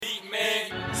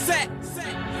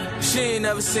she ain't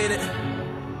never seen it. And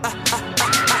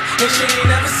she ain't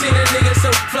never seen a nigga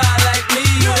so fly like me.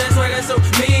 That's why I got so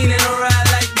mean and don't ride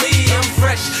like me. I'm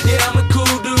fresh, yeah, I'm a cool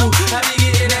dude. I be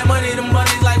getting that money, the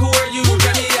money's like, who are you?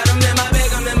 Got me out, I'm in my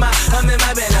bag, I'm in my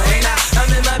bed, no, ain't I? I'm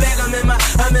in my bag, I'm in my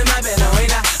bed, no,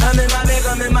 ain't I? I'm in my bag,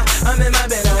 I'm in my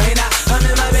bed, no, ain't I? I'm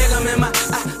in my bag, I'm in my.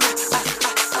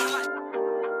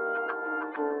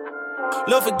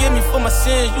 Lord forgive me for my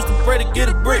sins, used to pray to get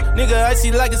a brick. Nigga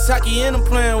icy like it's hockey and I'm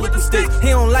playing with the sticks. He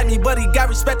don't like me but he got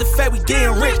respect the fact we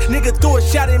getting rich. Nigga threw a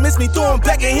shot and missed me, threw him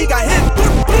back and he got hit.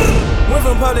 Went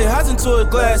from public housing to a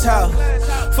glass house.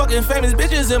 Fucking famous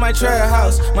bitches in my trap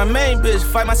house. My main bitch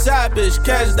fight my side bitch,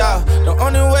 cashed out. The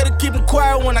only way to keep them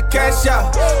quiet when I cash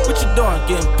out. What you doing?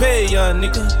 Getting paid, young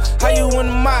nigga. How you in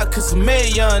the mob? Cause I'm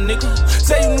made, young nigga.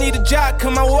 Say you need a job,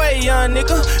 come my way, young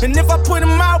nigga. And if I put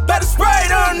him out, better spray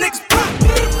it on niggas.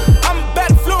 I'm a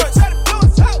bad influence.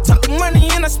 Talking money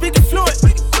and I speak it fluent.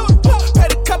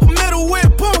 Paid a couple middle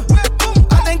with boom.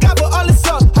 I thank God for all this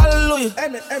up. Hallelujah.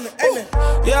 Amen, amen, amen.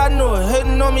 Yeah, I knew it.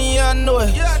 Hating on me, yeah, I knew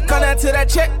it. Come down to that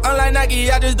check, unlike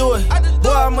Nike, I just do it.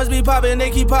 Boy, I must be popping, they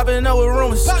keep popping up with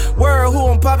rumors. Word who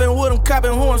I'm popping, what I'm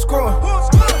copping, who I'm screwing.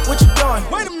 What you doing?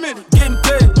 Wait a minute. Getting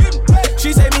paid.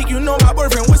 She say, Meek, you know my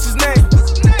boyfriend, what's his name?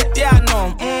 Yeah, I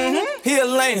know him. He a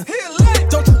lame.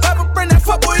 Don't you ever bring that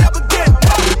fuckboy up again.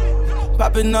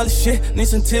 Poppin' all this shit, need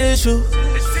some tissue.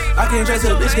 I can't trust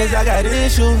a bitch cause I got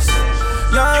issues.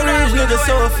 Young rich nigga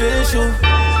so official.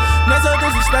 Not so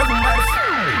disrespectful,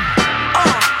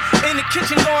 in the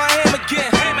kitchen going ham again.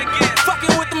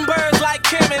 Fucking with them birds like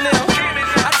Cam and them.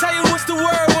 I tell you what's the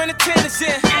word when the tennis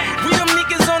in. We them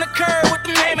niggas on the curb with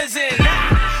them hammers in.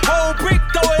 Whole brick,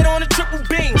 throw it on a triple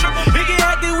beam. Big it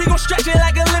active, we gon' stretch it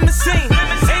like a limousine.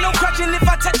 Ain't no crutching, if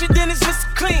I touch it, then it's Mr.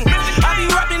 Clean. I be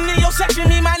rapping in your section,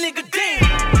 me my nigga Dean.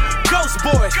 Ghost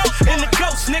boys, in the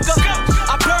ghost, nigga.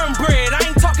 I burn bread, I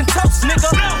ain't talking toast,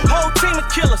 nigga. Whole team of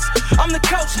killers, I'm the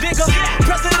coach, nigga.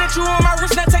 Presidential on my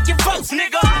wrist, now take your votes,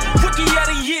 nigga. Rookie of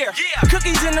the year,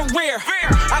 cookies in the rear.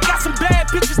 I got some bad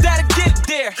bitches that'll get it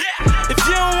there. If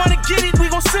you don't wanna get it,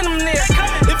 we gon' send them there.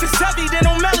 If it's heavy, then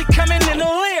O'Malley coming in the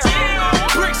leer.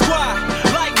 Brick squad,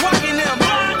 like rocking them.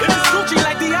 If it's Gucci,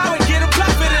 like the highway, get a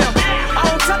block for them. I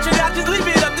don't touch it, I just leave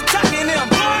it up to talking them.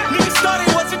 Niggas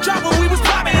started was a drop when we was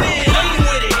popping it. Lean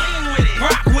with it,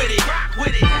 rock with it.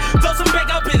 Throw some back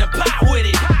up in the pot with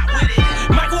it.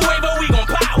 Microwave, but we gon'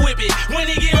 pop whip it. When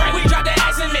it get right, we drop the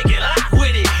ass and make it lock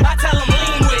with it. I tell them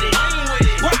lean with it,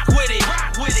 rock with it.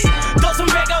 Throw some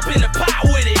back up in the pot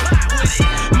with it.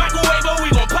 Microwave, but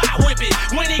we gon' pop whip it.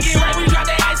 When it get right, we drop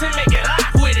the ass and make it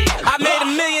lock with it. I made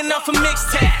 $1 million off a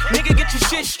mixtape. Nigga, get your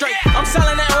shit straight. I'm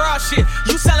selling that raw shit.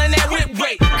 You selling that whip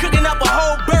weight. Cooking up a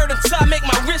whole bird until I make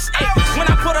my wrist ache. When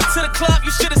I put up to the club,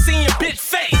 you should've seen your bitch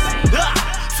face.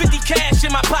 50 cash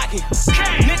in my pocket.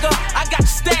 Nigga, I got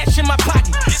your stash in my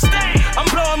pocket. I'm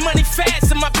blowing money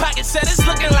fast in my pocket. Said it's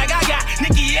looking like I got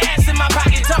Nicki ass in my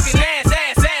pocket. Talking ass.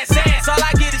 All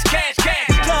I get is cash.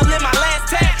 Club in my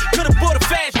last tag. Could've bought a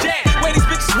fast jag. Way these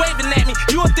bitches waving at me,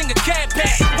 you would think a cat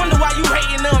pack. Wonder why you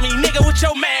hating on me, nigga, with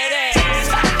your mad ass.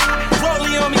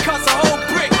 Rollie on me cost a whole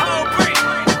brick.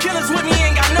 Killers with me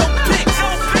ain't got no pics.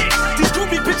 These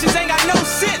groupie bitches ain't got no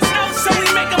sense. So we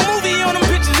make a movie on them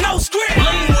bitches, no script.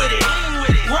 Lean with it,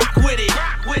 rock with it.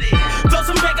 Throw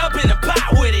some back up in the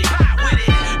pot with it.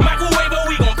 Microwave, but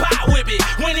we gon' pop whip it.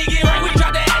 When it get right, we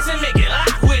drop the ass and make it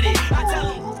lock with it.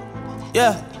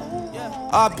 Yeah,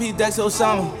 RP Dex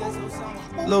Osama,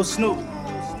 Lil Snoop,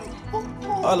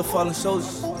 all the fallen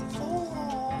soldiers,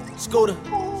 Scooter,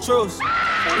 Truce.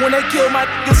 When they killed my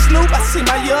nigga Snoop, I see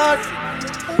my yard.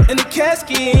 And the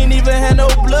casket ain't even had no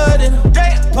blood in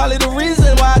it. Probably the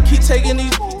reason why I keep taking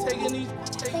these.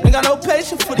 Ain't got no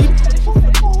patience for these.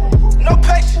 No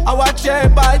patience. I watch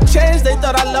everybody change, they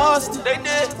thought I lost it. They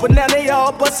did. But now they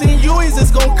all busting U's,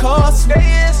 it's gon' cost me.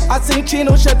 I seen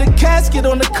Chino shut the casket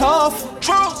on the coffin.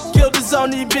 Truth. Killed his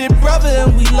only big brother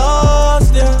and we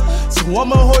lost him. So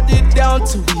I'ma hold it down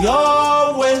till we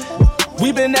all win.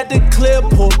 We been at the clip,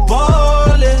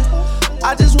 ballin'.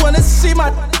 I just wanna see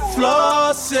my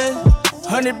flossin'.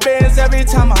 100 bands every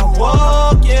time I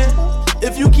walk in.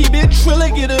 If you keep it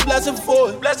trillin', get a blessing for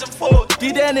it.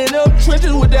 Be down in them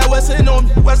trenches with that Westin on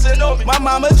me. My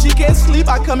mama, she can't sleep,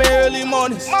 I come in early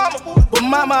mornings. But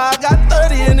mama, I got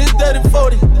 30 and it's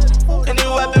 30-40. Any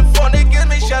weapon phone they give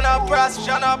me, shut up,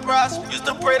 prosper. Used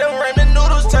to pray them ramen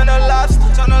noodles, turn to lobster.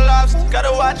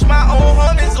 Gotta watch my own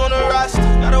homies on the roster.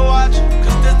 Gotta watch,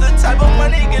 cause this the type of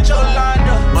money get your lined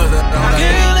up.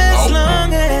 Girl, as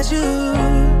long as you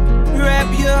wrap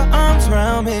your arms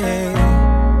around me.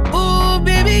 Ooh,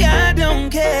 baby, I don't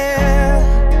care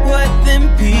what them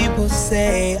people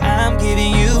say. I'm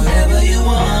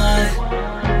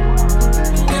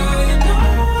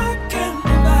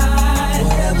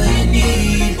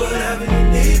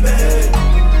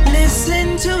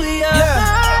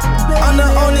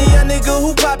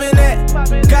who poppin' that?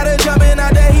 Gotta jumpin'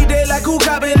 out that heat, they like who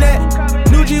coppin'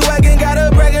 that? New G-Wagon, gotta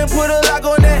brag and put a lock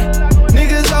on that.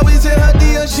 Niggas always in her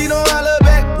DM, she don't holler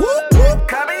back. Whoop, whoop,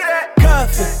 copy that.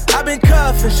 Cuffin', I been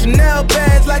cuffin', Chanel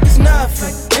bags like it's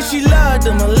nothing. And she loved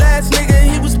him, my last nigga,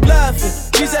 he was bluffing.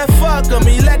 She said fuck him,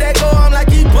 he let that go, I'm like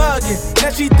he bugging. Now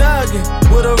she thuggin'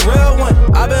 with a real one.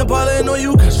 I been ballin' on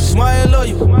you, cause you smart and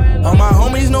loyal. All my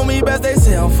homies know me best, they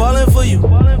say I'm falling for you.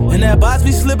 And that box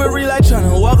be slippery like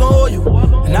tryna walk on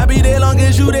oil. And I be there long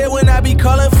as you there when I be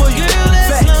calling for you. Girl,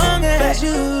 as long as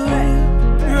you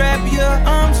wrap your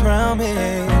arms around me.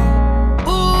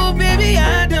 Ooh, baby,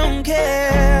 I don't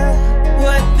care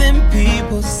what them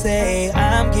people say.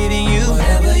 I'm giving you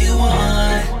whatever you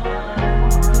want.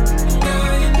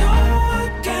 Girl, you know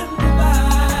I can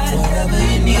provide whatever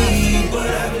you need.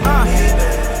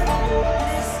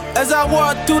 As I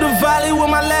walk through the valley with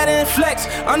my ladder and flex,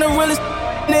 I'm the realest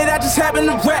I just happened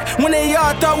to rap. When they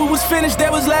all thought we was finished, they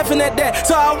was laughing at that.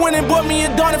 So I went and bought me a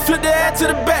dawn and flipped the hat to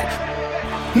the back.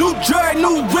 New Jerry,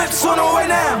 new whips on the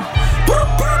way now.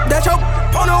 That's your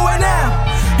on the way now.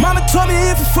 Mama told me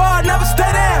if you fall, never stay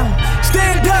down.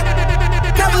 Stand up,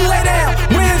 never lay down.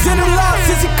 Wins and the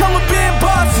losses, he come with big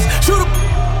bosses. Shoot a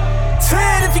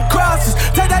 10 if he crosses.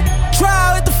 Take that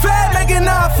trial at the Fed, making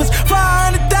offers.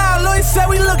 500,000, Louis said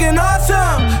we looking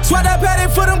awesome. Swat that patty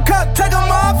for them cups, take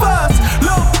them off us.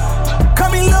 Look,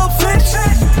 call me Lil Fish.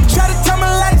 Try to turn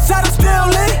my lights out, I'm still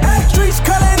lit. Streets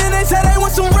cutting and they say they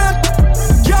want some real.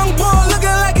 Young boy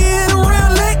looking like he hit a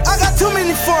real lick. I got too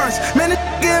many foreigns, man, it's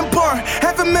getting boring.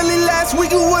 $500,000 last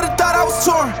week, you would've thought I was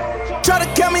torn. Try to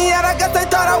count me out, I guess they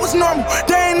thought I was normal.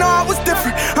 They ain't know I was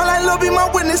different. I like Lil be my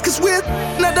witness, cause we're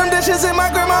not them dishes in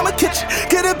my grandmama kitchen.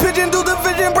 Get a pigeon, do the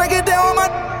vision, break it down on my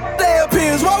their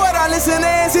opinions. Why would I listen?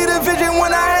 They ain't see the vision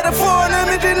when I had a foreign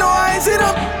image. No, I ain't see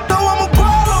them. Though I'm a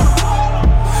ball on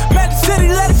them. Met the city,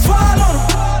 let it fall on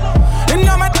them. And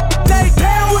now my stay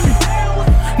down with me.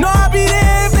 No, I be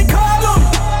there if they call on me.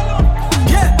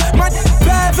 Yeah, my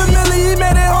bad family, he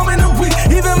made it home in a week.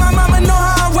 Even my mama know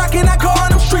how I'm rockin', I call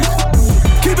on them streets.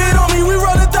 Keep it on me, we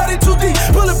rollin' 32 deep.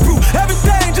 Bulletproof,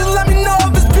 everything, just let me know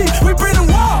if it's beef. We bring the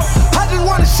wall, I just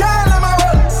wanna shine like my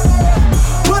roller.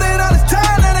 Put it on this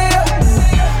time, let it up.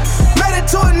 Made it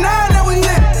to a 9, that we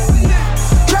lit.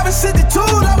 Trappin' 62,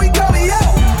 that we go, yeah.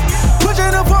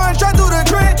 Pushing the foreign straight through the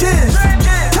trenches.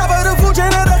 Top of the food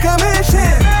chain of the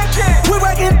commission. We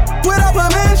working without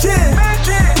permission.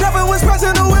 Never was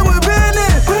personal, it was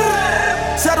business.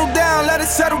 Settle down, let it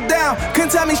settle down.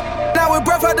 Couldn't tell me now with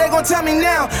breath, how they gon' tell me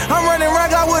now? I'm running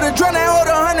around, got with a drum that hold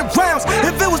 100 pounds.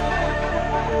 If it was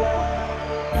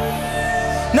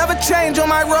never change on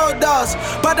my road dogs,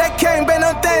 but they can't bend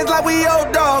them things like we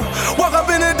old dog. Walk up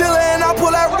in the dealer and I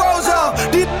pull that rose off.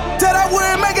 These said I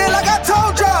wouldn't make it like I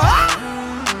told y'all.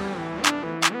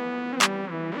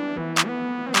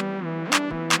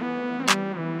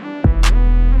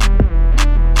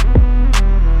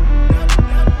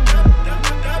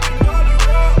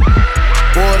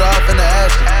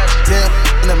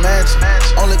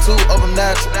 Only 2 of them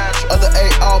natural, other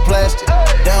 8 all plastic.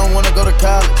 They don't wanna go to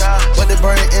college, but they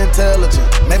brain intelligent.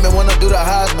 Make me wanna do the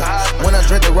Heisman when I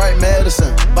drink the right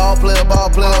medicine. Ball player,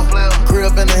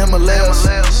 crib in the Himalayas.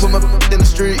 Put my in the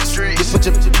streets, you put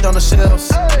your on the shelves.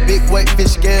 Big weight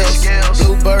fish scales,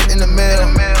 bluebird in the mail.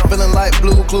 Feeling like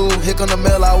Blue Clue, here come the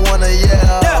mail, I wanna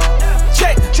yell.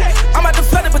 Yeah, check, I'm at the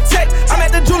flood and protect. I'm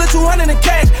at the jeweler 200 in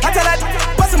cash. I tell that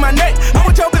bustin' my neck. I'm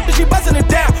with your bitch, she bustin' it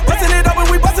down. Bustin' it open,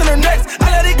 we bustin' her necks. I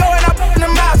let it go and I in the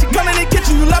mouth. She come in the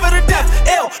kitchen, you love her to death.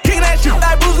 Ill, kicking that shit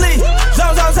like Bruce Lee.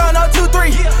 Zone, 0, 2,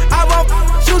 3. I won't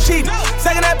shoot sheep.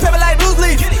 Second that pepper like Bruce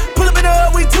Lee. Pull up in the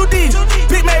hood, we too deep.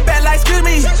 Big man back like, excuse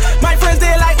me. My friends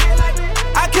there like,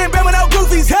 I can't bear without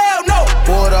goofies, hell no.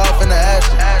 Poured off in the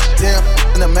action, 10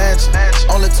 in the mansion.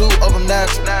 Only 2 of them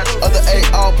natural, other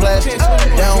 8 all plastic.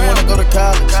 They don't wanna go to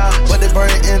college, but they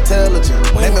brain intelligent.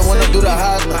 Make me wanna do the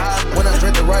Heisman when I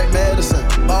drink the right medicine.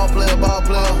 Ball player,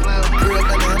 crib in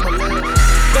the Himalayas.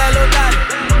 Bad little daddy,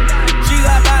 she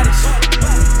got bodies.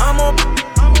 I'm on,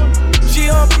 she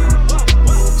on,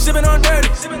 sippin' on dirty,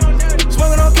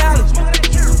 smoking on Cali.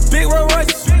 Big Rolls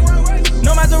Royces,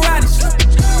 no Maseratis.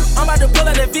 I'm about to pull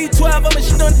out that V12, I'ma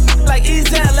she done like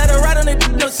easy. Let her ride on it,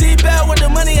 no seatbelt. With the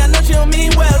money, I know she don't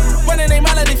mean well. Running they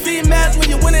mouth like they females. When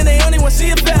you winning, they only wanna see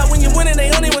it fail. When you winning,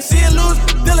 they only wanna see it lose.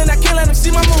 Dylan, I can't let them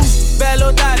see my moves. Bad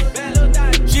little daddy,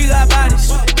 she got bodies.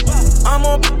 I'm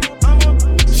on,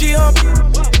 she on,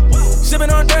 sippin'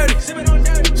 on dirty,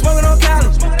 smoking on Cali.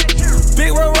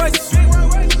 Big Rolls Royces,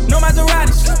 no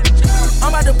Maseratis. I'm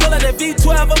about to pull out that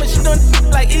V12, I'ma she done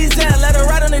like easy. Let her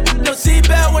ride on it, no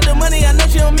seatbelt. With the money, I know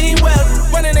she don't mean well.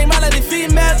 Running they mouth like they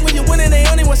females. When you winning, they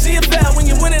only wanna see it fail. When you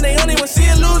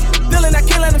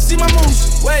my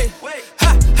moves. Wait,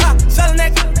 ha, ha, selling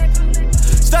that.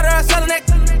 Started out selling that.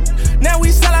 Now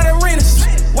we sell out arenas.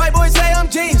 White boys say I'm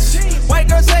genius. White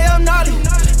girls say I'm naughty.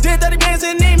 Did 30 bands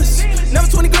in Nemus. Never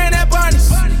 20 grand at Barney's.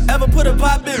 Ever put a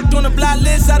pop beer on the block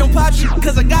list? I don't pop shit,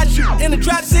 cause I got you. In the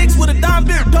drop 6 with a Don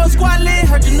beer. Don't squad lit,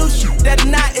 heard your new shit. That is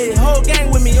not it. Whole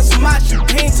gang with me on some my shit.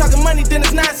 He ain't talking money, then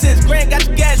it's nonsense. Grand got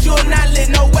your gas, you are not lit.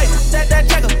 No way. That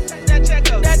checker.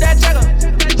 That checker.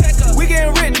 We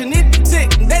getting rich and need sick.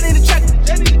 They need a checker.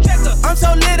 I'm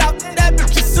so lit out that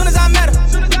bitch as soon as I met her.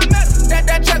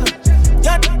 That checker.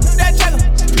 Young, that checker.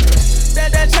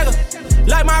 That checker.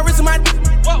 Like my wrist and my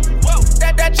whoa.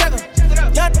 That checker.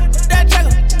 Young, that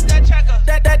checker.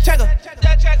 That checker.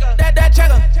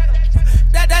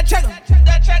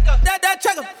 That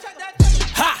checker.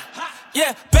 Ha!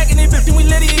 Yeah, back in the 15, we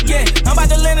lit it again. I'm about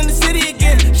to land in the city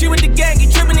again. She with the gang, he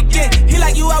tripping again. He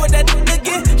like you out with that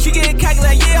again. She getting cocky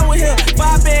like, yeah, I'm with him.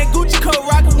 5-band Gucci coat,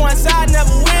 rockin' one side,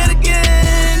 never win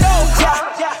again. No.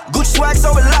 Yeah, Gucci swag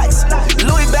so relaxed.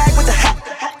 Louis bag with the hat.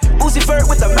 Uzi vert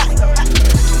with the Mac.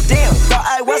 Damn, thought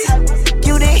I was.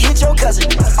 You didn't hit your cousin.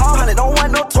 All 100, don't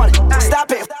want no 20.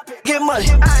 Stop it, get money.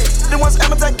 Then once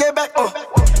Amazon get back,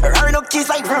 I earn no keys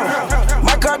like room.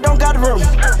 My car don't got room.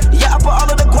 Yeah, I put all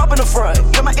of the guap in the front.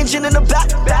 Got my engine in the back.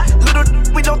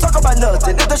 Little, we don't talk about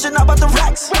nothing. If that shit not about the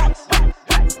racks.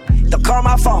 Don't call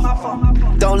my phone.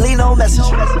 Don't leave no message.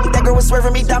 If that girl was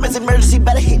swerving me, diamonds emergency,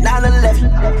 better hit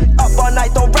 911. Up all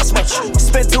night, don't rush much.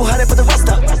 Spend 200 for the rest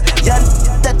up. Yeah,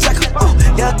 that checker.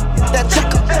 Yeah, that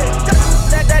checker.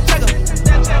 That checker.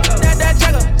 That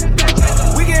checker.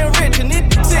 We getting rich and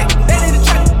need sick. They need a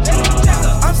checker.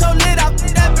 I'm so lit out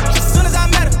that bitch as soon as I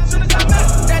met her.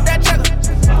 That checker.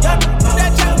 Yeah,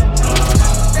 that checker.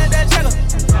 That checker.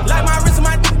 Like my wrist and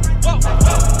my whoa.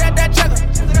 That checker.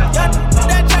 Yeah,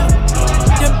 that checker.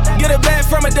 Get a bag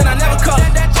from it, then I never call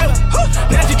it.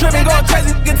 Now she tripping, going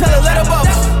crazy, can tell her let her bubble.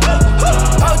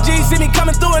 OG see me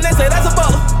coming through and they say that's a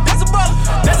baller.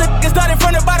 That's a get started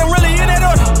from the bottom, really in that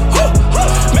order.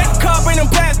 Make a call, bring them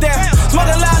pants down.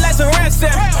 Smoking loud like some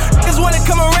ransom. Niggas wanna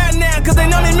come around now, cause they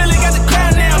know they really got the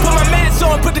crown now. Put my mask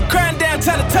on, put the crown down,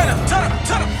 turn up.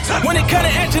 When it come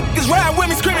to action, niggas ride with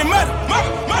me screaming murder.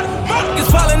 Niggas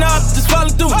falling off, just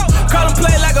falling through. Call them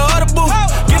play like a audible.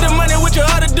 Get the money with your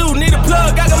other dude. Need a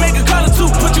plug, I can make a call or two.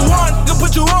 Put you on, I can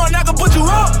put you on, I can put you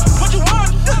on.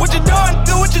 What you doing?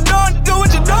 Do what you doing? Do what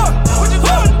you doing?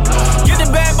 Get the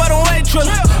bag, but don't wait,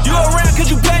 Triller. You around cause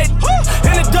you played.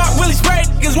 In the dark, really sprayed.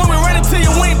 Cause when we run into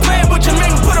you, we ain't playing, but you make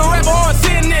me put a rapper on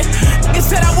sitting there. Niggas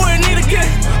said I wouldn't need again.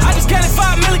 I just counted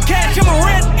 5 million cash. I'm a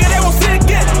rent, and they won't see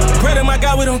again. Pray to my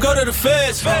God, we don't go to the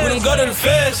feds. We don't go to the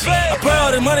feds. I pray all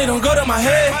the money don't go to my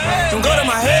head. Don't go to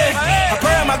my head. I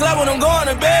pray on my glove when I'm going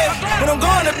to bed. When I'm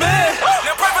going to bed.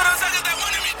 Now pray for those niggas that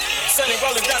wanted me dead. Sonny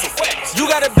rolling down the wax. You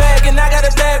got a bag and I got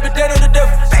a bag, but they know the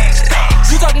difference.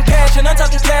 You talking cash and I'm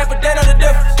talking cash, but they know the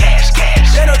difference.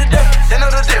 They know the difference. They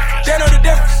know the difference. They know the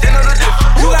difference. They know the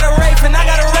difference. You got a rape and I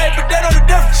got a rape, but they know the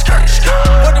difference.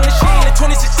 Bought the machine in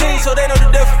 2016, so they know the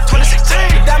difference.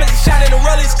 2016. The diamonds is shining, the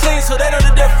rollies clean, so they know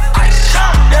the difference.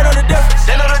 They know the difference.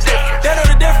 They know the difference. They know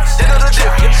the difference. They know the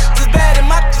difference. It's bad and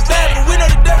my is bad, but we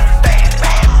know the difference.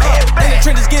 In the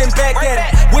trenches getting back at it.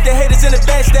 With the haters in the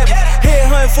backstabbing. Head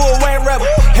hunting for a white rebel.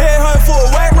 Head hunting for a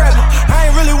white rebel.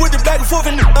 I ain't really with the back and forth,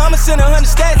 and I'ma send 100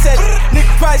 stats at it. Nigga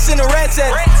probably send a rats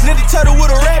at it. Nigga turtle with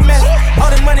a rat man.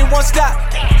 All the money won't stop.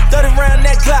 30 round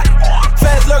that clock.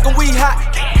 Fast lurking, we hot.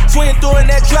 Swinging through in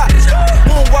that drop.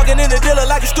 Moon walking in the dealer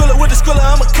like a squiller with a squiller.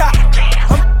 I'm a cop.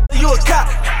 You a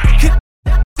cop. Hit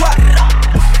what?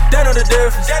 They know the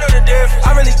difference.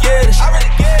 I really get it.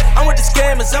 I'm with the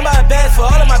scammers. I'm buying bags for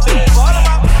all of my business.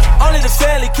 Only the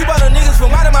family. Keep all the niggas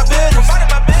from out of my business.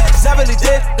 Cause I really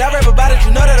did. I rap about it.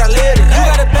 You know that I live it. You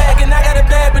got a bag and I got a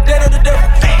bag, but they know the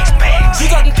difference. You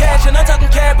talking cash and I'm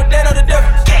talking cash, but they know the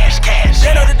difference.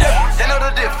 They know the difference. They know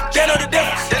the difference. They know the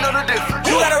difference. They know the difference.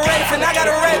 You got a rape and I got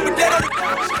a rape, but they know the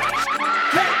difference.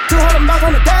 200 miles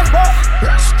on the dashboard.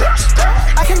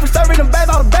 I keep serving them bags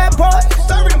on the bad boy.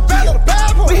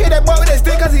 We hit that boy with that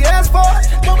stick cause he asked for it.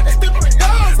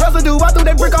 Residue, I threw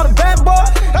that brick on the bad boy.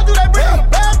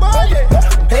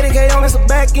 Pay the K on us a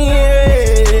back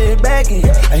end.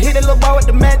 I hit that little boy with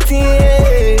the mat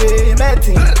 10.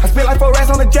 I spent like 4 racks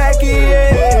on the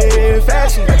jacket.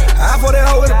 Fashion. I pour that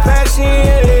hoe with a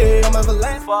passion. I'm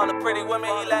everlasting. For all the pretty women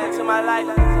he led to my life.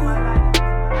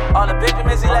 All the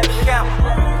Benjamins he let me count.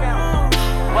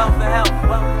 Wealth and health.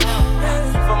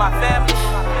 For my family.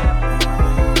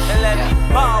 And let me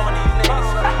ball with these niggas.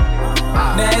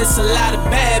 Now it's a lot of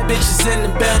bad bitches in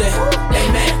the building.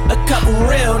 Amen. A couple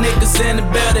real niggas in the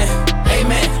building.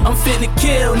 Amen. I'm finna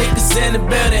kill niggas in the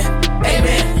building.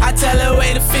 Amen. I tell her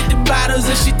wait to 50 bottles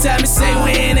and she tell me say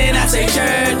when and I say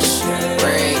church.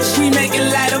 We make it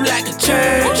light up like a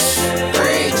church.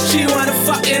 She wanna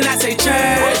fuck and I say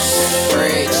church.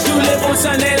 You live on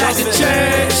Sunday like a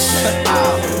church.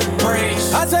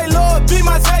 I say Lord be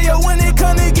my savior when it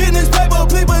come to getting this paper.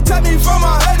 People take me from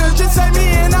my haters. Just say me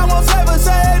and I won't save her.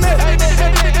 Say amen.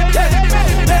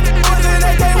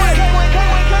 They can't wait.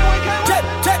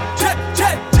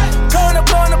 Going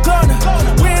up.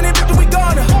 We in it, bitch, we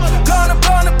gonna. Going up.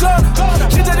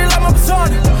 She just like my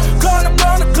persona. Going up.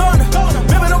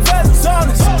 Remember them fast on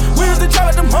us. We used to drive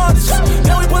at them Hondas.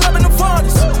 Now we pull up in the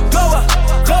Fondas. Go up.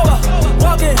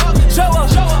 Walk in. Show up.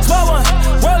 Slow one.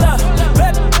 Roll up.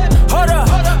 Hold up.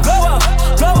 Go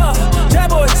up. Jab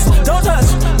boys. Don't touch.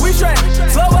 We straight.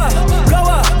 Slow up. Go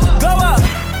up.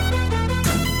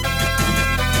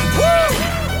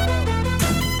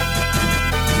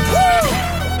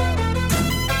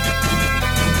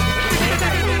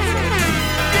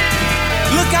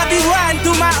 I be riding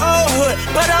through my old hood,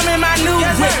 but I'm in my new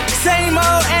whip. Same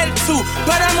old attitude,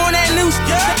 but I'm on that new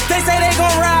shit. They say they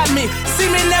gon' ride me, see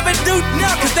me never do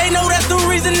nothing, cause they know that's the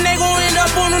reason they gon' end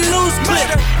up on the news split.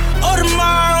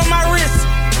 Audemars on my wrist,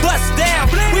 bust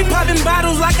down. We popping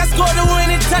bottles like I scored a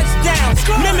winning touchdown.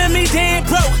 Remember me dead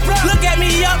broke, look at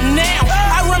me up now.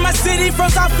 I run my city from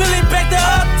South Philly back to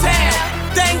Uptown.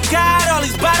 Thank God, all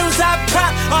these bottles I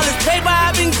pop, all this paper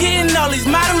I've been getting, all these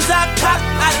models I pop.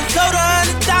 I done sold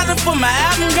 100,000 for my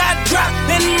album got dropped.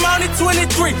 And I'm only 23.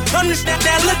 Understand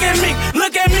that? Look at me.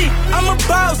 I'm a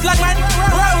boss like my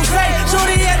Rose.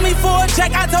 Shorty asked me for a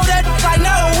check, I told that like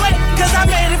no way. Cause I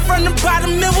made it from the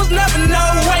bottom, it was never no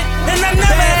way. And I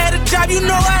never had a job, you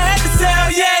know I had to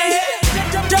sell, yeah.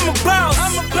 I'm a boss,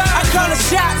 I call the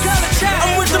shots.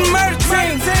 I'm with the murder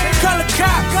team, call the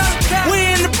cops. We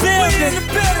in the building,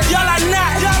 y'all are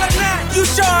not. You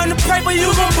showing the paper,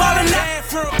 you gon' ball or not.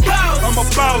 I'm a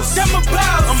boss, I'm a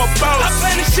boss. I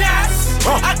play the shots,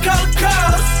 I call the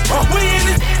cops. We in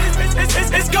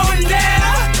this, it's going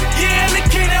down. Yeah, in the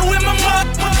kingdom with my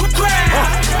motherfucking crowd.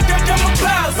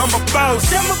 I'm a boss,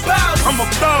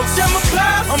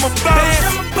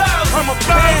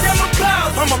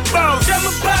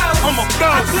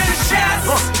 I play the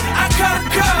shots, I call the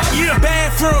cops. Yeah.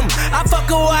 Bathroom, I fuck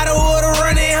her water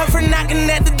running her for knocking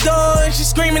at the door. And she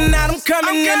screaming out, I'm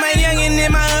coming in my youngin'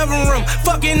 in my oven room.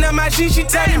 Fucking up my shit, she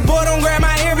tell me, boy, don't grab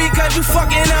my hair because you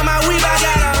fucking up my weave. I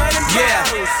got 100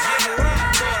 pounds.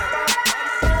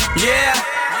 Yeah.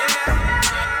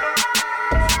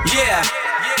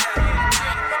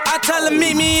 I tell her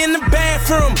meet me in the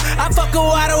bathroom. I fuck her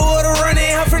water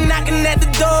running her for knocking at the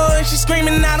door. And she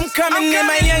screaming out, I'm coming in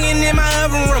my youngin' in my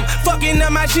oven room. Fucking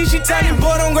up my shit, she tell me,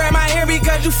 boy, don't grab my hair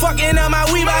because you fucking up my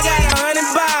weave. I got 100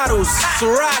 bottles, it's a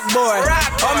rock boy.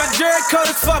 All my jury coat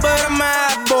is fuck, but I'm a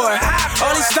hot boy.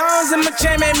 All these stones in my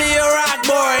chain made me a rock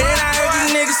boy. And I heard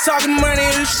you niggas talking money,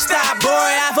 you should stop, boy.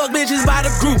 I fuck bitches by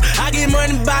the group, I get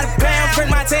money by the pound.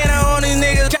 Print my tanner on these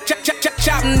niggas,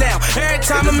 chop them down. Every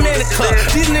time I'm in the club,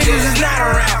 these niggas is not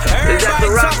around. Everybody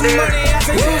talking money, I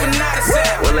say moving not a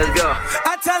sound. Well, let's go.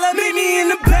 I tell her meet me in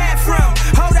the bathroom.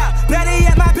 Hold up, better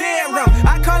at my bedroom.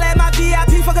 I call that my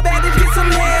VIP, fuck a bad bitch, get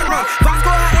some headroom. Vasco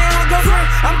her and her girlfriend,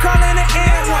 I'm calling it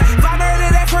N1. If I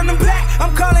murder that from the back,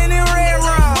 I'm calling it red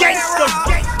rum.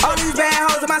 All these bad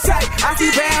hoes on my side, I see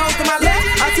bad hoes to my left,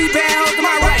 I see bad hoes to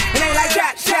my right. And they like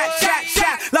shot.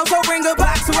 Loco bring a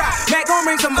box to rock, Mac gon'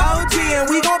 bring some OG and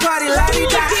we gon' party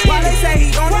la-di-da. While they say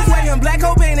he on his way in Black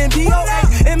Cobain and BOA.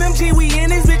 MMG, we in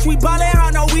this bitch, we ballin'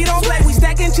 hard, no we don't play. We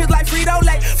stacking chips like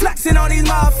Frito-Lay, flexing on these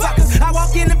motherfuckers. I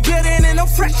walk in the building and I'm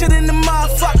fresher than the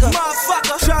motherfucker.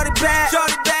 Shorty bad,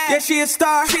 yeah she a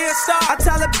star. I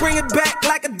tell her bring it back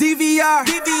like a DVR.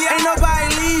 Ain't nobody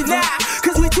leave now,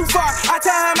 cause we too far. I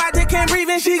tell her my dick can't breathe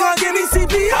and she gon' give me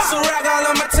CPR. So rock all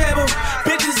on my table,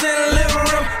 bitches in the living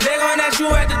room. They gon' ask you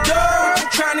at the door, what you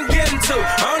tryna get them to?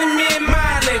 Only me and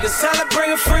my niggas, tell her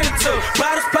bring a friend or two.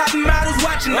 Bottles poppin', models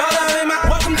watching, all of them.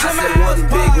 Welcome to my house one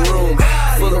big room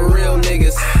full of real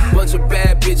niggas, bunch of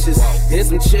bad bitches, and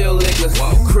some chill niggas.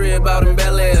 Crib out in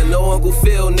Bel Air, no Uncle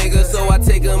Phil, nigga. So I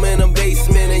take them in the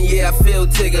basement, and yeah, I feel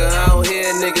tigger. I don't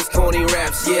hear niggas corny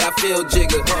raps, yeah, I feel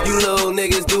jigger. You little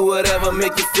niggas do whatever,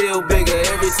 make you feel bigger.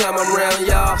 Every time I'm around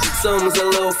y'all, something's a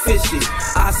little fishy.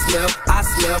 I smell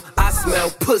smell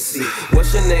pussy.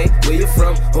 What's your name? Where you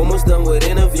from? Almost done with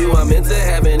interview. I'm into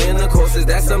having intercourse. Is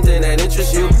that something that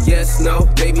interests you? Yes, no,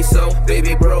 maybe so.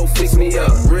 Baby bro, fix me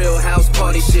up. Real house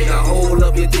party shit. Now hold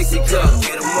up your Dixie cup.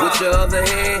 With your other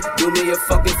hand, do me a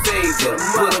fucking favor.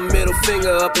 Put a middle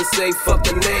finger up and say fuck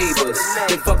the neighbors.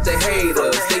 Then fuck the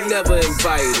haters. They never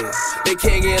invited. They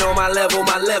can't get on my level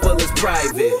is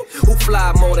private. Who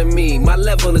fly more than me? My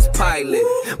level is pilot.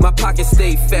 My pockets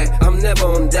stay fat, I'm never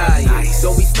on diet.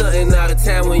 Don't be stunting out of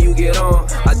town when you get on.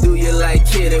 I do you like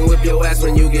kid and whip your ass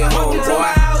when you get home,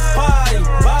 boy.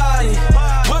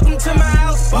 Welcome to my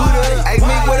house party. Hey,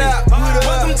 Meek, what up?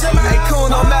 Welcome to my Hey, Coon,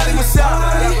 no matter what's up.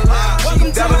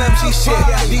 Double MG shit,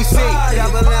 DC.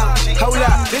 Hold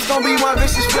up, this gon' be one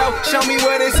vicious flow. Show me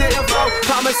where this hitting flow.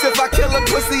 Promise if I kill a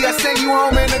pussy, I send you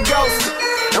home in a ghost.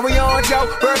 And we on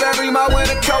Joe, Burberry, my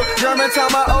winter coat. German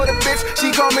time, my older bitch,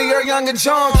 she call me her younger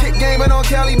John. Kick gaming on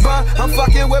Kelly Bun, I'm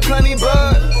fucking with plenty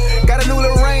bud. Got a new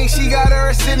Lorraine, she got her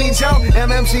a Sydney Joe.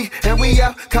 MMG, and we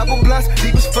out, couple blunts,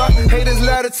 deep as fuck. Haters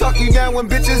love to talk you down when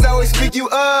bitches always speak you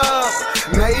up.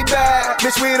 Maybach,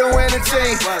 bitch, we the winning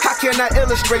team. How can I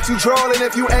illustrate you drawing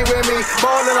if you ain't with me?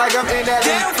 Ballin' like I'm in that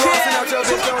league, crossing out your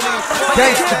bitch, don't need.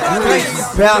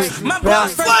 Gangsta, my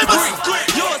boss first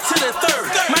yours to the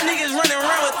third. My niggas running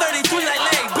around with 33 like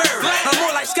Larry Bird. I'm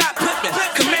more like Scott Pippen,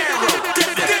 Camaro,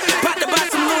 dippin'. About to buy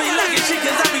some Louis luggage shit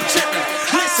cause I be trippin'.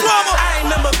 Listen, I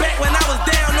remember back when I was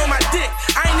down on my dick.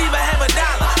 I ain't even have $1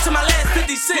 to my last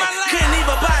 50 cents. Couldn't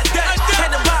even buy a Dutch,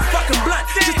 had to buy a fucking blunt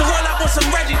just to roll up on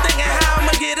some Reggie thinking how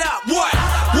I'ma get up. What?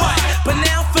 But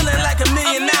now I'm feeling like $1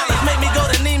 million. Make me go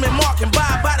to Neiman Marcus and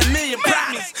buy about $1 million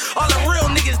properties. All the real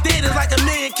niggas dead is like $1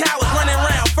 million cowards running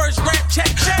around. First rap check,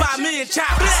 buy $1 million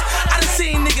choppers. I done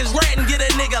seen niggas rat and get a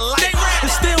nigga life.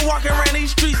 And still walking around these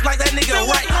streets like that nigga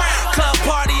right. Club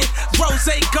partying, rose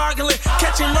gargling,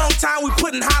 catching wrong time, we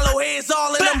putting hollow heads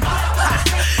all in them.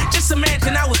 Just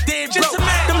imagine I was dead broke.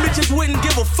 Them bitches wouldn't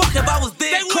give a fuck if I was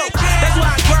dead broke. That's why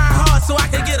I grind hard so I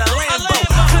can get a Lambo.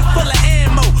 Clip full of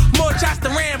ammo, more shots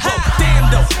than Rambo. Damn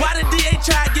though, why the DA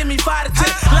try to give me 5 to 10?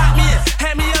 Lock me in,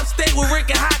 had me upstate with Rick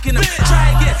and Hockenham.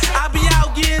 Try again, I'll be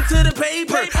out getting to the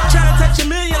paper. Trying to touch $1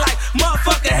 million like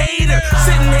motherfucker hater.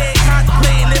 Sitting there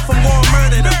contemplating if I'm gonna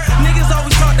murder them. Niggas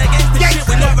always talk that gangsta shit,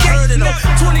 we never heard of them.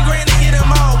 20 grand to get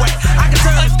them all wet. I can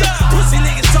turn them stuff. Pussy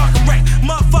niggas talking right,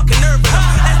 motherfucking nervous.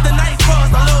 As the night falls,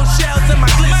 my little shells in my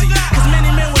glizzy. Cause many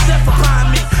men was left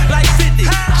upon me, like 50.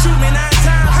 Shoot me 9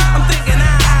 times, I'm thinking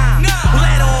I'm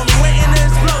ladder on me, waiting to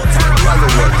explode. Time.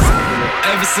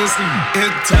 Ever since we hit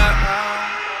the top,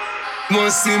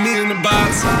 wanna see me in the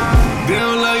box. They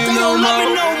don't love you no more.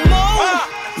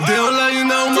 They don't love you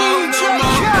no more.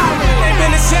 Ain't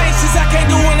been the same since I can't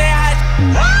do when they hide.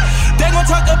 They gon'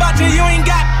 talk about you, you ain't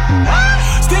got.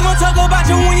 Still gon' talk about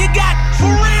you when you got.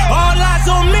 All eyes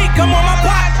on me, come on my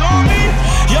pop.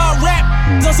 Y'all rap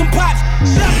on some pops.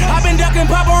 I've been ducking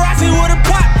paparazzi with a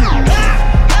pop.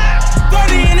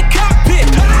 30 in the cockpit,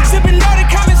 sipping dirty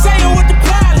conversation with the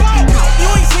pilot. You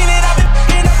ain't seen it, I've been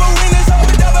f***ing up arenas,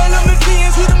 over double up the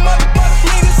DNs with the motherfucking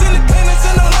niggas in the tennis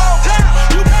in the long time.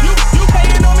 You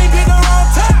paying on me, been the wrong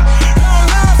time. Long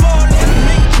line for a little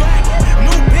big drag,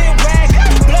 new big rag,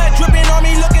 blood dripping on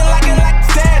me, looking like a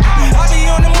sad. I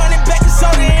be on the money, back and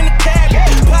soda in the cab.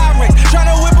 Pirates,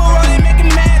 tryna whip a roll and make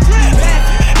it mad.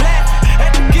 Laugh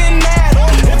at you getting mad.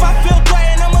 If I feel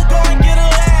threatened, I'ma go and get a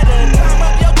ladder. Climb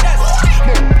up your desk,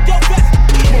 your vest,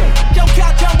 your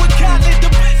couch, I'm with college, the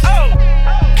bitch. Oh,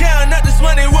 counting up this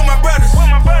money with my brothers.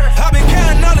 I been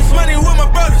counting all this money with my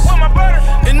brothers.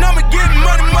 And I'ma get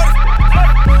money.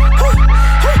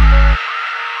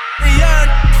 Young,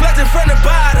 flexing from the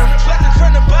bottom.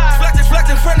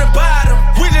 Flexing from the bottom.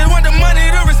 We just want the money,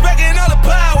 the respect, and all the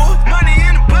power. Money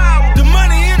in the power. The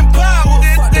money in the power.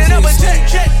 And I'ma check.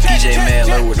 DJ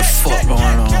Madler, what the fuck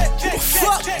going on?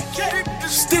 Fuck.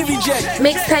 Stevie J.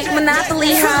 Mixtape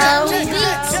Monopoly, ho.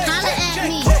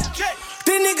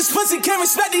 These niggas pussy can't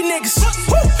respect these niggas.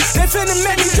 Woo. They finna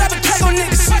make me drop a tag on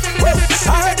niggas. Woo.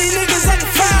 I heard these niggas at the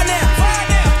fire now.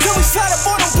 Till we slide up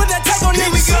on them, put that tag on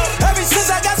niggas. Ever since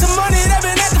I got some money, they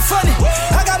been acting funny.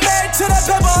 I got married to that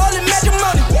paper, all in magic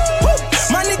money. Woo.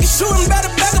 My niggas shooting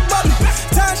better back above me.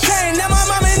 Time change, now my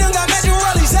mama and them got magic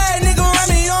rollies. Hey, nigga, run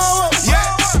me on.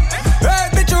 Hey,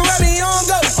 bitch, run me on,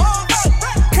 go.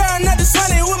 Carrying out this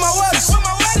honey with my waters.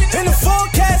 In the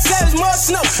forecast, savage, more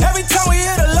snow. Every time we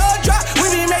hit a low drop, we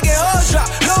be making hoes drop.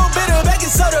 Little bit of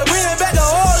baking soda, bring it back a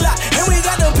whole lot. And we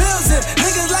got the pills in,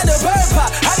 niggas like the bird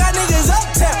pop. I got niggas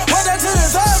uptown, went down to the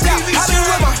zone block. I been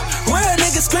with my real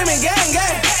niggas screaming gang,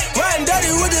 gang. Riding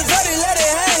dirty with the 30, let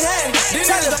it hang, hang.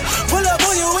 Try to pull up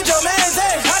on you with your man's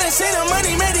ass. I done seen the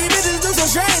money, made these bitches do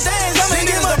some strange things. I'ma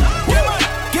give up.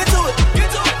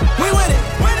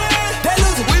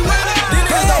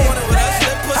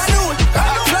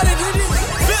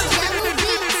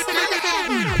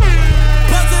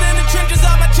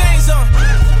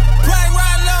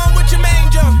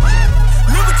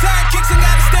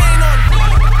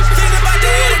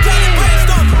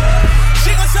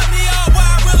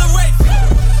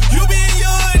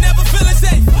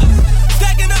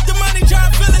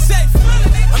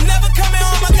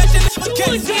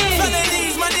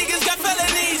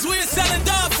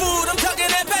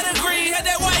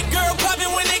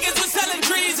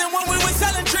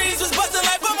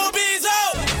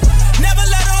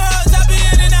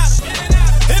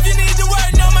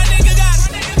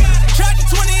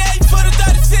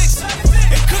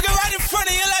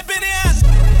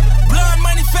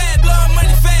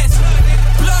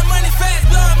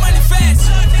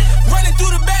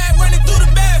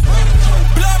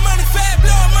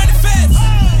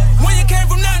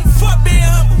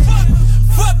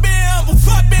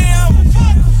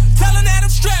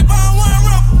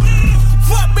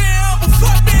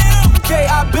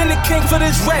 king for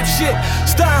this rap shit.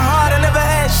 Starting hard, I never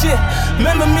had shit.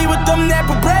 Remember me with them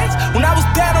Napa braids when I was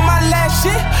down on my last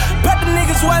shit? Bet the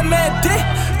niggas what mad did.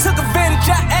 Took advantage,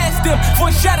 I asked them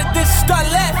for a shot at this. Start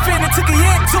laughing, it took a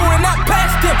year or two and I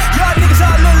passed them. Y'all niggas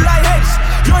all look like haters.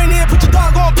 You ain't here, put your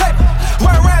dog on paper.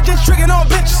 Run around just tricking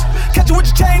on bitches. Catch you with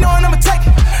your chain on, I'ma take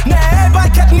it. Now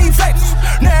everybody catching these favors.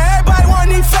 Now everybody want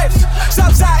these favors.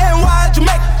 Southside NY,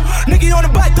 Jamaica. Nigga on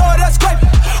the bike, throw it up, scrape it.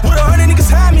 With 100 niggas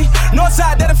behind me.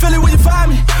 Northside, that I feel it where you find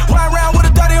me. Ride around with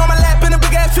a 30 on my lap and a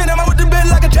big ass fin. I'm out with the bitch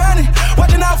like a Johnny.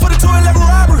 Watching out for the 211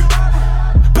 robbery.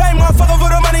 Bang motherfucker for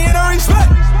the money and the respect.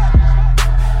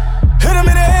 Hit him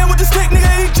in the head with the stick,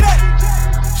 nigga, he jet.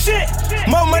 Shit.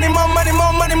 More money, more money,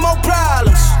 more money, more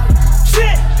problems.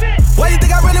 Shit. Why you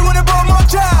think I really wanna blow more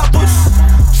jobbers?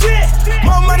 Shit.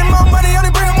 More money,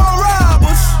 only bring more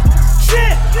robbers.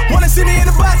 Shit. Wanna see me in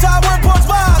the box, I work post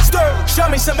Boxster. Show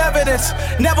me some evidence.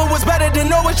 Never was better than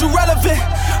know what you relevant.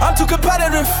 I'm too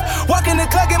competitive. Walk in the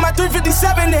club, get my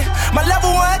 357 in. My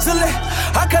level one excellent.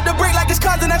 I cut the break like it's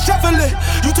constant, I shuffle it.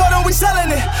 You told them we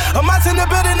selling it. A mouse in the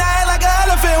building, I act like an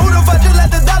elephant. Who the fuck just let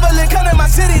the devil in? Come to my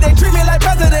city, they treat me like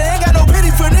president. Ain't got no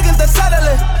pity for niggas that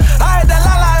settling. I had that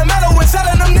Lala and Metal with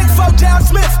selling them Nick folk Down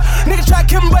Smith. Niggas try to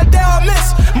kill me, but they all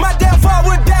miss. My downfall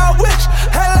with down witch.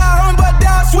 Hell out home, but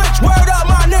down switch. Word up,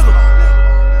 my nigga.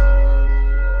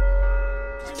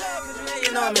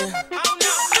 You know me.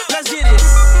 Let's get it.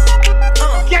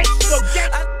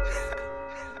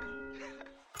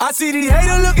 I see these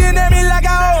haters looking at me like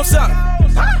I own something.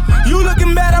 You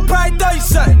looking bad, I probably throw you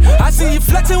something. I see you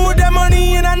flexing with that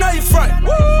money and I know you front.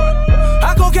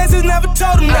 I go cases never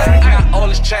told them nothing. I got all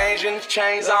this change and the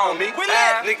chains on me.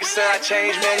 Niggas say I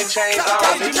changed, man, the chains on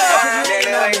me. Man,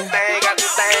 that ain't the thing, got the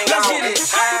thing on me.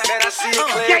 Man, I see it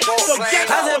clear, go flame.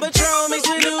 I said Patron mixed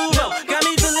with Nuvo, got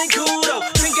me feeling cool though.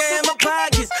 Think I in my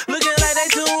pockets, looking like they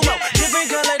sumo. Different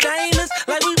color diamonds,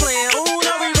 like we playing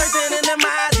Uno. We racing in the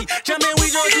Mazzy, jumping we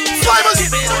don't do.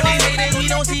 Dipping on these haters, we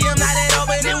don't see them not at all.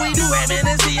 But then we do happen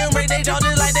to see them break they jaw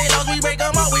just like they lost. We break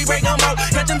them out, we break them out.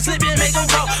 Catch them slipping, make them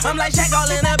fall. I'm like Shaq all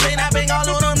in the paint, I bang all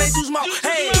on them, they too small.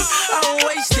 Hey, I don't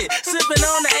waste it, sipping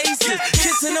on the aces,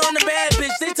 kissing on the bad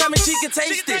bitch. They tell me she can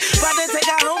taste it. About to take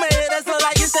out home head, that's look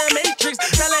like it's the Matrix.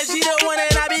 Tell her she the one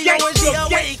and I be going, she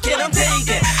awake and I'm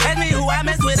taking. Ask me who I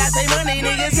mess with, I say money.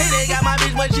 Niggas say they got my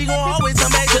bitch, but she gon' always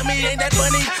come back to me. Ain't that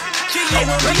funny? She ain't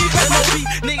one really MOB.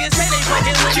 Niggas say they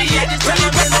fucking with me, I just tell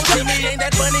them they know to me. Ain't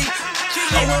that funny? She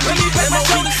ain't one really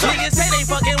MOB. Niggas say they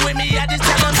fucking with me, I just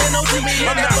tell them they know to me.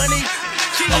 Ain't that funny?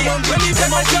 She ain't one really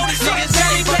MOB. Niggas say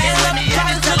they fucking with me,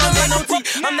 I just tell them they know to me.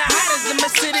 I'm the hottest in my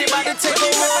city, about to take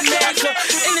over America.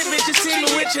 Any bitch you see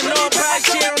me with, you know I'm probably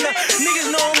sharing her. Niggas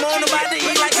know I'm on, about to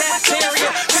eat like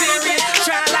cafeteria. Serious,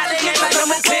 try a lot, they ain't like a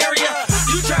materia.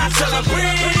 You try to sell a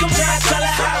brick, I'm trying to sell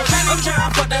a house. I'm trying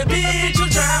to fuck that bitch, you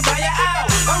trying to buy it out.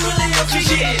 I'm really up to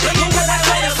shit, look what I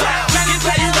play about. You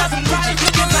say you got some Gucci,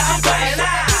 looking like I'm buying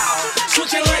out.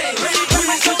 Switching lanes, we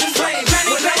be switching planes.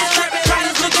 When I was trapping, I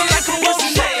was looking like I'm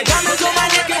Wilson Day. Diamonds on my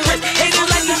neck and wrist, haters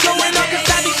like you showing up, cause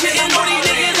I be shitting on these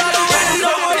niggas all around the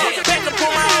world. Back up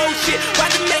on my old shit,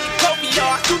 about to make it coke for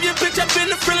y'all. Threw your bitch up in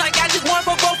the front like I just won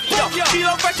for both of y'all.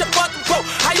 Kilo fresh up off the boat,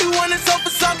 how you want it so for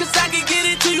some, cause I can get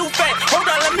it to you fat. Hold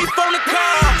on, let me phone the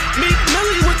car. Meet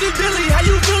Millie with your Billy, how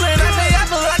you feeling? I say I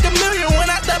feel like a million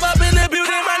when I step up in the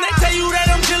building. My neck tell you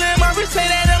that I'm chillin', my wrist say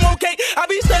that I'm okay. I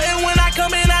be stuntin' when I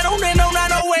come in, I don't need no,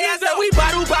 not no way. I said we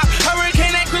bottle pop,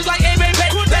 hurricane that Chris like A-Bay.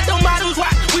 Let them models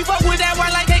watch, we fuck with that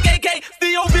white like KKK.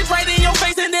 Theo bitch right in your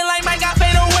face and then like Mike got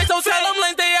fade away. So tell them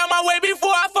let's stay out my way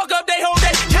before I fuck up they whole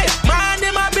day. Hey, mind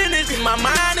in my business, my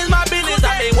mind is my business.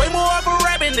 I pay way more for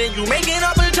rapping than you making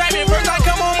up a driving. First I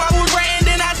come home, I was ratting,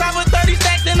 then I top for 30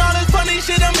 stacks and all this funny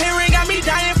shit I'm hearing got me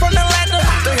dying from the laughter.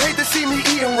 They hate to see me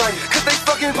eating right, cause they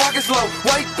fucking pockets low.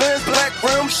 White bands, black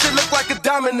rims, shit look like a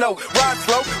domino. Ride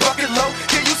slow, bucket low,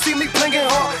 yeah you see me blingin'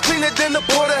 hard. Cleaner than the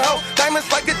border hoe,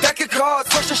 diamonds like a deck of cards.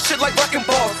 Crushing shit like wrecking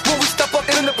balls, when we step up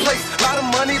in the place. Lot of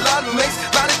money, lot of mace,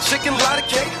 lot of chicken, lot of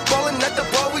cake. Ballin' at the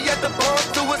bar, we at the bar,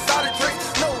 suicide of drinks.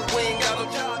 No, we ain't got no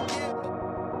job.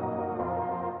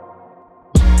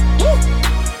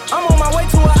 I'm on my way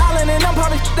to an island and I'm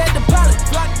probably at the pilot.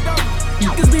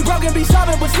 Niggas be broken, be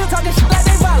sobbing, but still talking shit like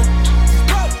they violent.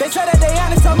 They say that they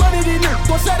honest, some money these niggas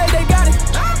gon' say that they got it.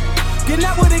 Getting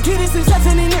out with a kid is success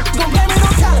and these niggas gon' blame it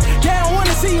on talent. They don't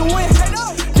wanna see you win,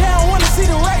 they don't wanna see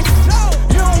the race.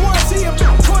 You don't wanna see a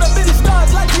bitch caught up in the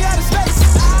stars like she out of space.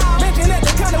 Mention that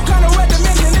the kind of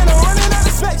recommendation and I'm running out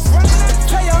of space.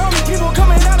 Tell your homie keep on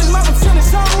coming out his mouth and send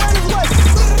his song around his way.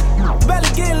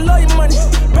 Better get lawyer money,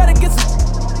 better get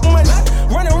some money.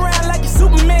 Running around like you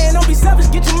Superman, don't be selfish,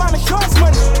 get your mom insurance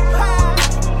money.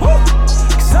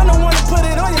 Cause I'm the one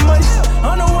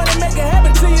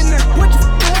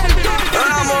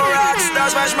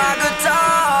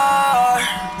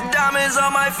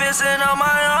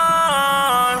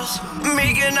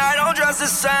don't dress the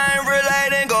same,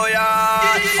 relate and go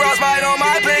yard. Frostbite on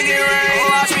my pinky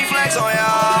ring, watch me flex on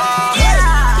y'all.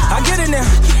 I get it now,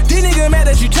 these niggas mad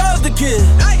that you chose the kid.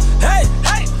 Hey,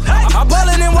 I'm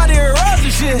ballin' in while they rose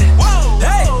and shit.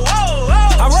 Hey,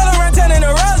 I roll around town in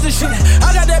the rose and shit.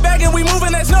 I got that bag and we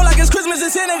moving that snow like it's Christmas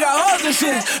and Santa got hoes and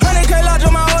shit. 100K lodge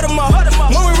on my Audemars.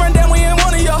 When we run down, we ain't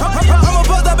one of y'all. I'ma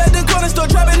post up at the corner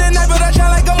store, trapping the night, but I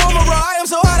shine like I'm on my raw. I am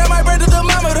so hot, I might break the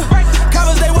thermometer.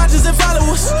 Coppers, they watchers and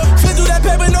followers. Fit through that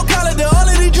paper, no collar. All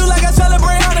of these Jews like I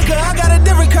celebrate Hanukkah. I got a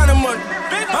different kind of money.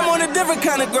 I'm on a different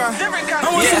kind of grind.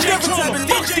 I'm on some different type of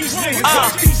niggas.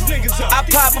 I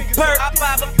pop a perk,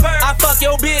 I fuck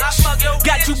your bitch.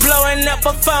 Got you blowing up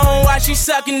a phone while she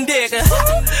sucking dick.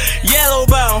 Yellow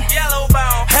bone,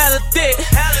 hella thick.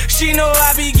 She know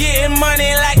I be getting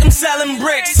money like I'm selling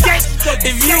bricks.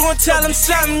 If you gon' tell them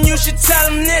something, you should tell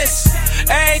them this.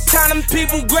 Every time them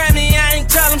people grab me, I ain't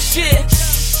tell them shit.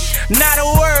 Not a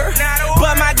word,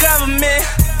 but my government.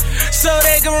 So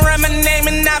they can run my name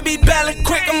and I be bellin'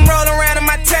 quick. I'm rollin' around in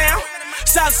my town,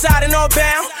 Southside and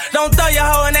northbound. Don't throw your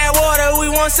hoe in that water, we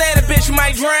won't say the bitch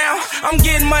might drown. I'm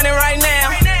getting money right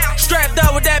now, strapped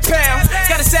up with that pound.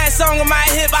 Got a sad song on my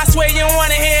hip, I swear you don't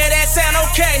wanna hear that sound,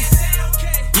 okay.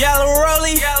 Yellow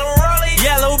rollie,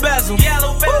 yellow bezel.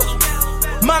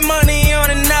 My money on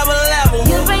another level,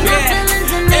 yeah.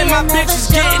 And my bitch is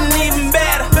getting even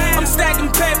better. I'm stacking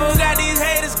paper, got these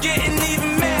haters getting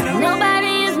even madder.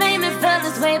 Nobody has made me feel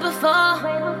this way before.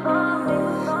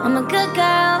 I'm a good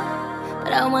girl,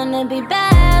 but I wanna be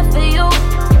bad for you.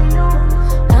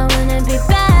 I wanna be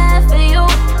bad for you.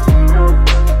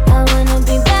 I wanna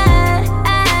be bad.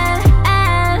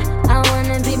 I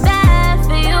wanna be bad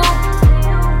for you.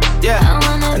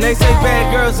 Yeah, and they say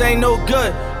bad girls ain't no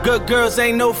good. Good girls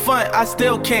ain't no fun, I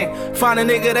still can't find a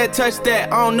nigga that touched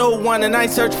that. I don't know one and I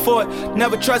ain't searching for it.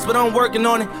 Never trust, but I'm working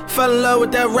on it. Fell in love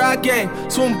with that rock game.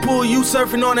 Swimming pool, you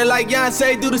surfing on it like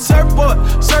Beyonce do the surfboard.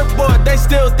 Surfboard, they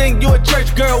still think you a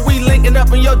church girl. We linking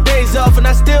up in your days off, and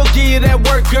I still give you that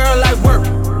work, girl, like work.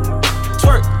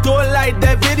 Twerk, do it like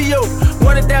that video.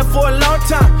 Wanted that for a long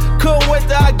time, couldn't wait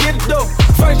till I get it though.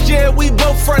 First year we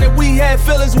both fronted, we had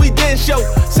feelings we didn't show.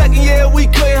 Second year we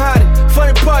couldn't hide it,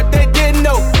 funny part they didn't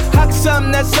know. How can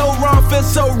something that's so wrong feel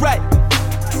so right?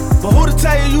 But who to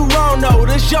tell you wrong though,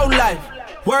 this your life,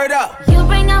 word up. You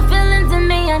bring out feelings in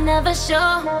me I never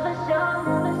show.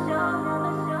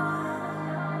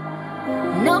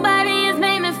 Nobody has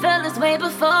made me feel this way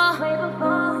before.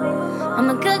 I'm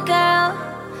a good girl,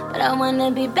 but I wanna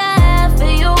be bad for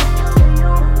you.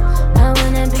 I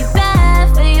wanna be bad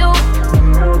for you.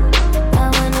 I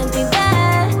wanna be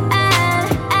bad.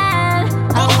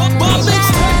 I wanna be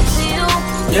bad for you.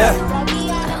 Yeah,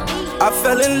 I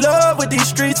fell in love with these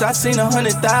streets, I seen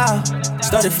 100,000.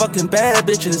 Started fucking bad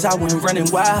bitches, I went running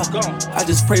wild. I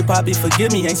just pray Poppy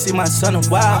forgive me, ain't seen my son in a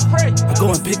while. I go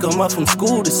and pick him up from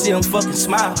school to see him fucking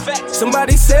smile.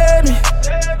 Somebody save me,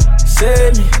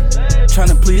 save me.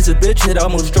 Tryna please a bitch, it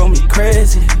almost drove me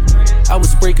crazy. I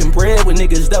was breaking bread with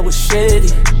niggas that was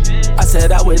shady. I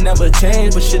said I would never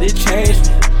change, but shit, it changed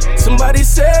me. Somebody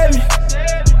save me,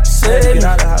 save me.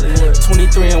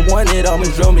 23 and 1, it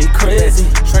almost drove me crazy.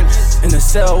 In the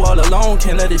cell all alone,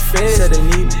 can't let it fade. Said they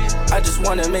need me, I just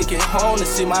wanna make it home to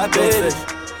see my baby.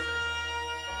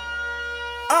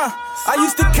 I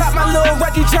used to cop my little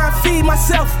Rocky trying to feed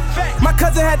myself. My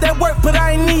cousin had that work, but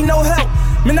I ain't need no help.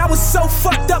 Man, I was so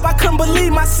fucked up, I couldn't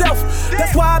believe myself.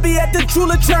 That's why I be at the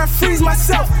jeweler trying to freeze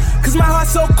myself. Cause my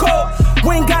heart's so cold,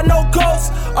 we ain't got no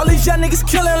goals. All these young niggas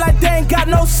killing like they ain't got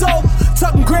no soul.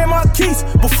 Talking Grandma Keys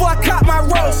before I caught my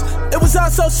rose. It was all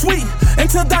so sweet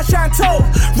until Dashawn told.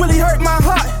 Really hurt my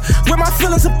heart, ripped my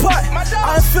feelings apart.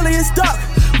 Our affiliates dark,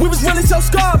 we was really so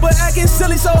scarred, but acting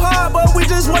silly so hard. But we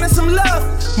just wanted some love.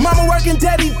 Mama working,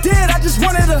 daddy did, I just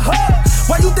wanted a hug.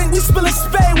 Why you think we spillin'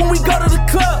 spade when we go to the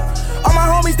club? All my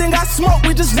homies think I smoke,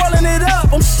 we just rollin' it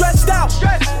up. I'm stressed out,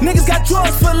 niggas got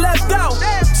drugs for left out.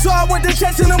 So I went to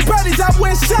chasing them birdies, I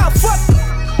went south, fuck.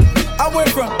 I went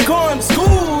from going to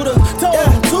school to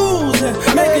towing tools and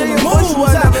making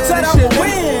moves. I said I would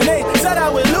win, they said I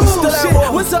would lose. Shit,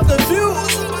 what's up,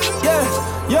 confused?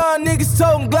 Yeah, young niggas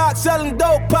toting Glock, selling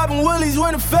dope, popping willies.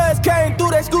 When the feds came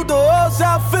through, they scooped the whole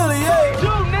South Philly,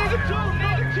 yeah.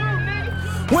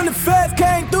 When the feds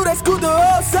came through, they scooped the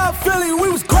whole South Philly.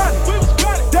 We was grinding,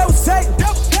 they was hating.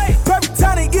 Perfect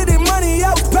time to get their money,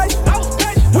 I was patient.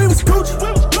 We was Gucci,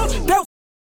 they was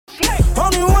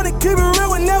only wanna keep it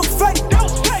real with never fake.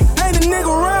 Ain't a nigga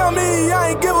around me, I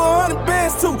ain't give 100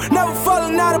 bands to. Never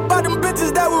falling out about them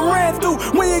bitches that we ran through.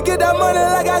 When you get that money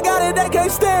like I got it, they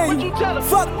can't stand you.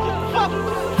 Fuck,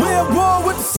 we at war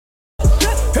with the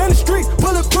in the streets,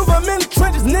 bulletproof, I'm in the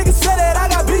trenches. Niggas say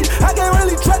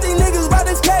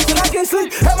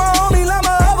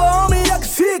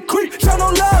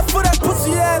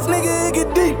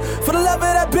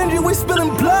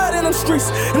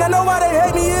streets. And I know why they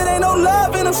hate me, it ain't no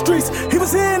love in them streets. He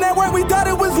was hearing that word, we thought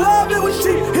it was love, it was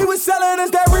cheap. He was selling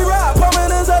us that re-ride,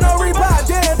 pumping us on a rebuy.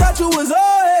 Damn, thought you was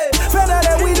old head. Found out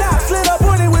that we not. Slid up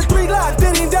on it with 3 locks.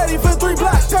 Did him dirty for 3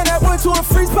 blocks. Turn that one to a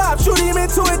freeze pop. Shoot him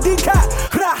into a decot.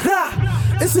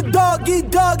 It's a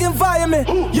dog-eat-dog environment.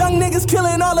 Young niggas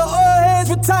killing all the old heads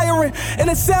retiring. And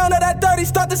the sound of that 30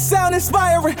 start to sound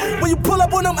inspiring. When you pull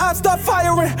up on them, I start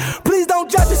firing. Please don't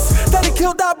judge us. They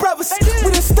killed our brothers.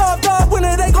 We done starved our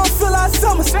winter, they gon' fill our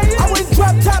summers. I went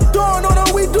drop top doing on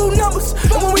them, we do numbers.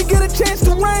 And when we get a chance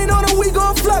to rain on them, we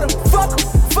gon' flood them. Fuck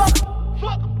em.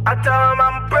 I tell them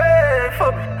I'ma pray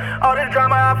for me. All this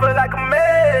drama I feel like I'm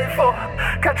made for.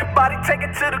 Catch your body, take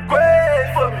it to the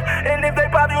grave for me. And if they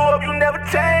pop you up, you never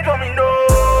change on me,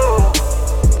 no.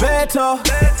 Bad talk,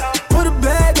 put a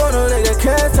bag on her, they got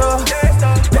cash talk.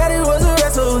 Daddy was a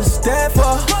wrestler, who's that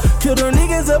for? Kill them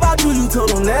niggas about you told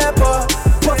them that part.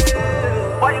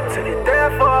 Why you took it there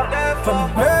for?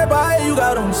 From everybody, you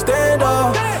got them stand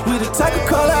up. We the type of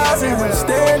call outs and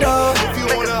stand up. If you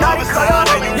want the other side,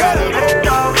 then you gotta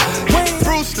go.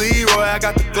 Bruce Leroy, I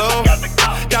got the glow.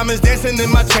 Diamonds dancing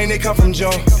in my chain, they come from Joe.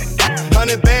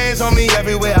 100 bands on me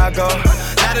everywhere I go.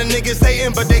 Lot of niggas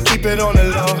hating, but they keep it on the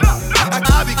low.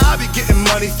 I be getting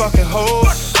money, fucking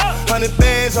hoes. 100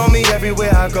 bands on me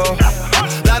everywhere I go.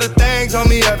 Lot of things on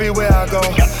me everywhere I go.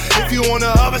 If you on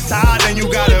the other side, then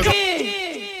you gotta go.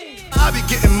 I be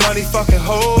getting money, fucking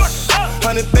hoes.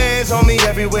 100 bands on me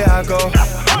everywhere I go.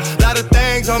 Lot of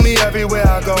things on me everywhere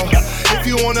I go. If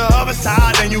you on the other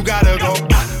side, then you gotta go.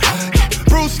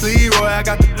 Bruce Leroy, I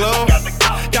got the glow.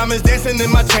 Diamonds dancing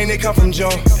in my chain, they come from Joe.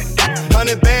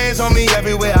 100 bands on me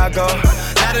everywhere I go.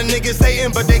 Lot of niggas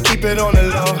hating, but they keep it on the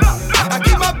low. I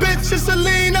keep my bitch in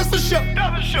Celine, that's for sure.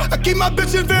 I keep my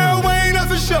bitch in Vera Wayne,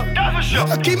 that's for sure.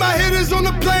 I keep my hitters on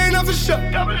the plane, that's for sure.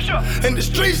 And the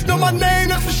streets know my name,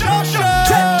 that's for sure.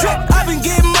 I've been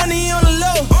getting money on the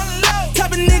low.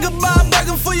 Type of nigga buy a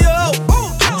burger for your hoe.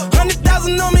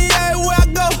 100,000 on me everywhere I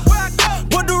go.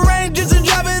 Put the rain just to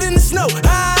drop it in the snow.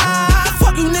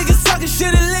 Fuck you niggas talking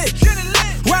shit and lit.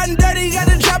 Riding dirty,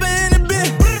 gotta drop it in the bin.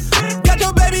 Got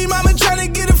your baby mama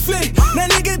tryna get a flick. Now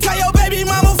nigga tell your baby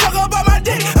mama fuck up on my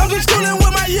dick. I'm just coolin'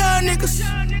 with my young niggas.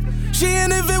 She in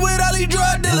the vid with all these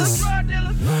drug dealers.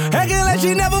 Acting like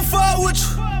she never fought with you.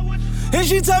 And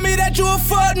she told me that you a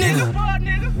fuck nigga.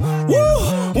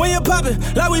 Woo! When you poppin',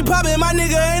 like we poppin', my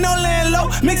nigga ain't no laying low.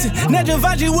 Mixin'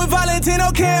 Giovanni with Valentino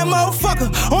camo.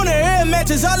 Fucker, on the air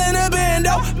matches, all in the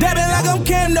bando. Dabbing like I'm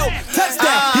Kendo.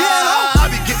 Touchdown, yeah. I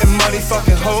be getting money,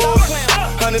 fucking hoes.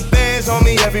 100 bands on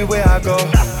me everywhere I go.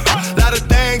 Lot of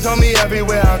things on me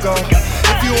everywhere I go.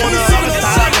 If you wanna other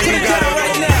side, then you gotta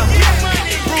right now.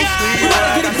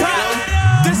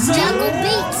 Jungle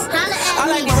Beats, holla at I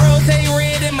like my rose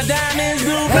red and my diamonds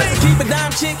blue. Plus keep a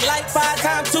dime chick like 5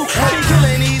 times 2. I be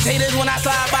killing these haters when I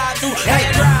slide by through. Like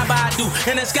a drive-by do,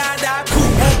 and the skydive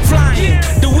cool. Flying,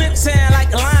 the whip sound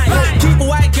like a lion. Keep a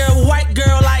white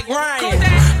girl like Ryan.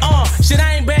 Shit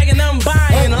I ain't bagging, I'm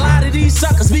buying. A lot of these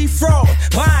suckers be fraud,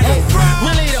 lying.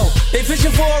 Really though, they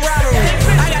fishing for a robbery.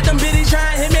 I got them bitties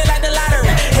trying to hit me like the lottery.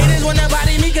 Haters wanna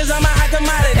body me cause I'm a hot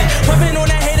commodity. Puffin' on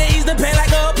that hater, ease the pain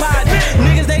like a apology.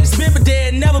 Niggas they just spit but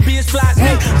they'll never be as fly as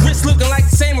me. Wrist looking like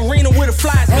the same arena with a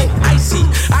fly as me. Icy,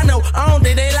 I know, I don't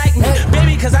think they like me.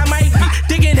 Baby, cause I might be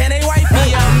thinking that they wife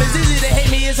me. It's easy to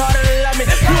hate me, it's harder to love me.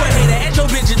 You a hater at your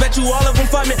bitches, bet you all of them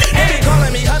fuck me. They be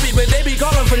calling me hubby, but they be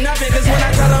calling for nothing. Cause when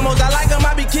I tell them most I like them,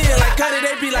 I be kidding. Like Cuddy,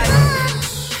 they be like,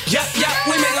 yup,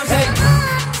 we make them say.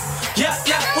 Yup,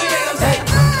 we make them say.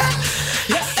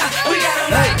 Yup, we got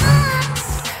them like.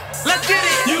 Let's get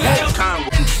it. You got your Congo.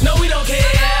 No, we don't care.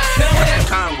 No, we have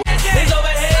Congo. It's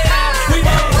over here. We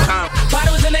both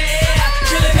bottles in the air.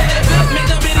 Chillin' in the bit. Make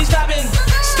the bitty stop and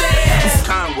stare.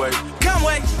 Conway.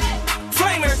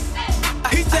 Flamer.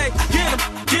 He say, get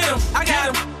him. I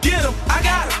got him. Get him. I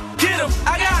got him. Get him.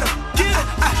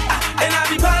 And I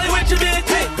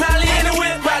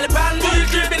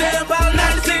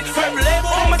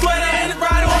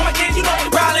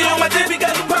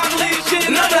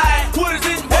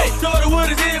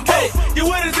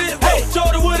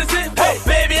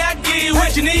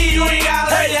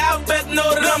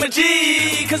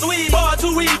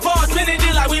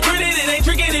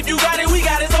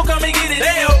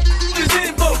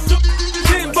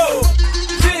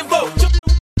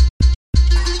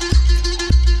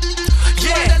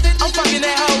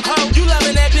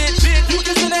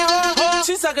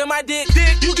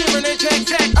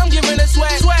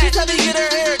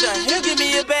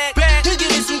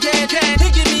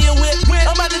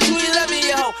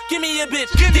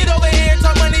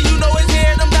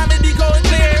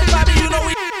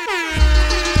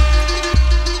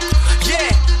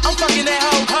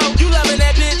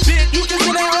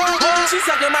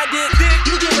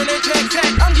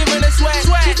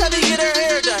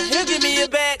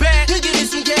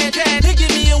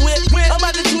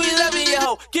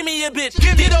bitch.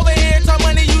 Get over here, talk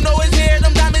money, you know it's here.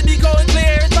 Them diamonds be cold and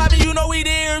clear. It's poppin', you know we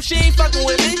there. If she ain't fucking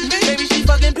with me, maybe she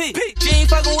fucking P. She ain't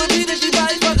fucking with me, then she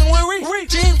probably fucking with Reef.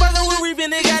 She ain't fucking with Reef,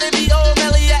 and it gotta be old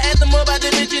Melly. I asked him about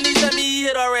the bitch, and he said me he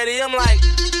hit already. I'm like,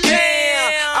 damn,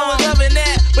 I was loving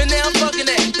that, but now I'm fucking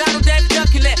that. Donald Dash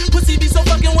ducking that. Pussy be so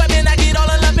fucking wet, man, I get all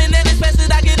up in that. As fast as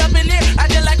I get up in there, I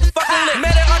just like to fucking lick.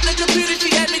 Met her on the computer,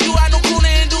 she asked me, do I know Kuna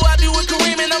and do I be with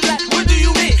Kareem? And I'm like, what do you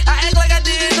mean? I act like I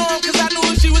didn't know him, cause I knew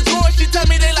if she was going. She tell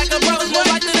me they like her brothers, more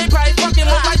likely they probably fucking.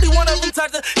 Most likely one of them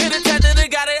touched her, hit a touch her, they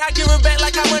got it. I give her back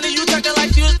like how money you tuck her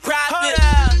like she was private.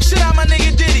 Shit out my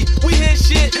nigga Diddy, we hit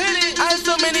shit. I had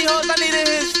so many hoes, I need a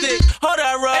hit stick. Hold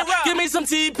up, bro, give me some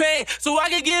T-Pain, so I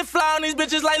can get fly on these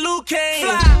bitches like Luke Kane.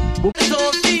 So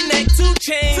on feet neck, 2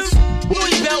 chains.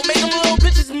 Louis belt, make them little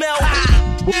bitches melt.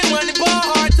 Money ball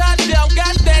hard, top shelf,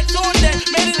 got stacks on that.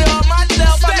 Made it all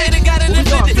myself, I made it, got it in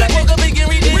 50. Woke up and get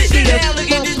read this shit down.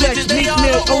 Look at these bitches, they all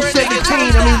over it.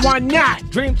 017, I mean, why not?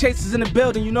 Dream Chasers in the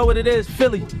building, you know what it is,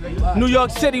 Philly. New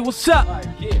York City, what's up?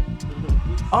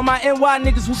 All my NY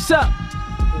niggas, what's up?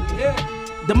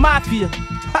 The Mafia.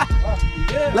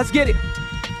 Let's get it.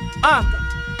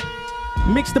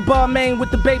 Mix the bar main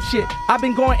with the babe shit. I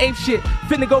been going ape shit.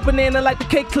 Finna go banana like the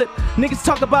cake clip. Niggas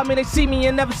talk about me, they see me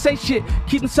and never say shit.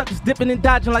 Keep them suckers dipping and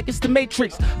dodging like it's the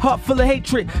Matrix. Heart full of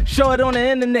hatred, show it on the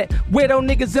internet. Weirdo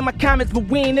niggas in my comments, but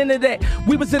we ain't into that.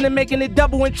 We was into making it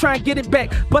double and try and get it back.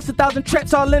 Bust 1,000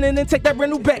 traps all in it and take that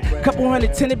rental back. Couple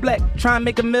hundred tinted black, try and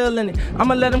make a meal in it.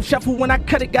 I'ma let them shuffle when I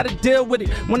cut it, gotta deal with it.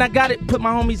 When I got it, put my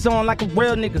homies on like a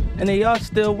real nigga, and they all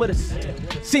still with us.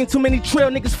 Seen too many trail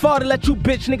niggas fall to let you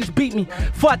bitch niggas beat me.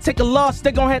 Before I take a loss,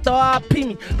 they gon' have to RIP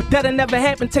me. But that'll never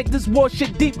happen, take this war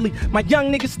shit deeply. My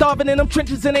young niggas starving in them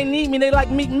trenches and they need me. They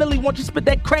like Meek Millie, won't you spit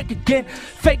that crack again?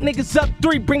 Fake niggas up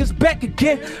 3, bring us back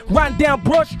again. Riding down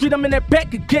Broad Street, I'm in that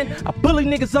back again. I bully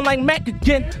niggas, I'm like Mac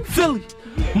again. Philly.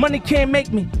 Money can't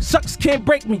make me, sucks can't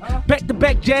break me. Back to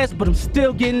back jazz, but I'm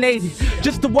still getting 80.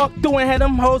 Just to walk through and had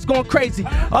them hoes going crazy.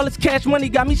 All this cash money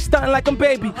got me stunting like I'm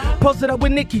baby. Posted up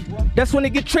with Nicki, that's when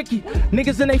it get tricky.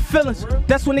 Niggas in they feelings,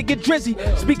 that's when it get drizzy.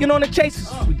 Speaking on the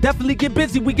chasers, we definitely get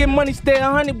busy. We get money, stay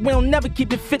 100, we don't never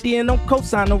keep it 50. And don't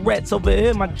co-sign no rats over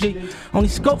here, my G. Only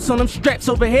scopes on them straps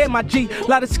over here, my G.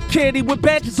 Lot of security with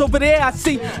badges over there, I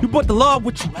see. You brought the law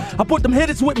with you, I brought them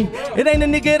hitters with me. It ain't a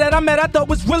nigga that I met, I thought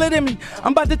was realer than me.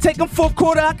 I'm about to take him 4th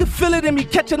quarter, I can feel it in me.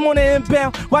 Catch him on the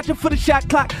inbound, watching for the shot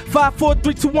clock. 5, 4,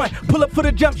 3, 2, 1. Pull up for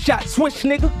the jump shot, swish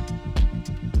nigga.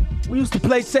 We used to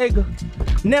play Sega.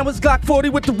 Now it's Glock 40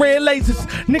 with the red lasers.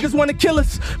 Niggas wanna kill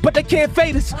us, but they can't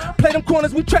fade us. Play them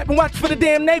corners, we trap and watch for the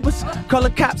damn neighbors. Call the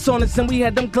cops on us and we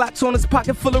had them Glocks on us.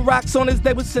 Pocket full of rocks on us,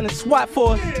 they was sending SWAT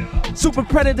for us. Super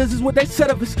predators is what they said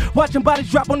of us. Watching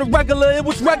bodies drop on the regular, it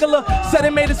was regular. Said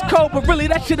it made us cold, but really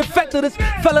that shit affected us.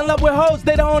 Fell in love with hoes,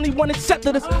 they the only one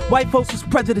accepted us. White folks was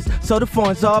prejudiced, so the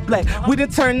foreign's all black. We done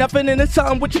turned nothing into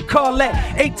something, what you call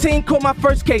that? 18, caught my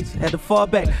first case, had to fall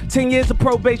back. 10 years of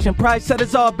probation, probably set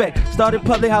us all back. Started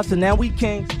public house and now we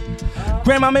kings.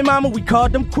 Grandma and mama, we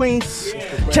called them queens.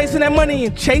 Chasing that money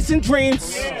and chasing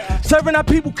dreams. Serving our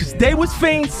people cause they was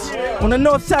fiends. On the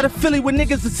north side of Philly with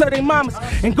niggas that serve their mamas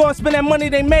and go and spend that money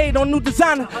they made on new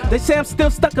designer. They say I'm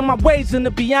still stuck in my ways, and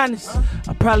to be honest,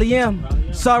 I probably am.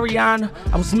 Sorry, Anna,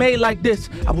 I was made like this.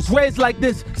 I was raised like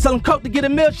this. Selling coke to get a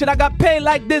meal, shit, I got paid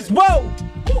like this. Whoa!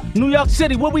 New York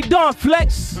City, what we doing,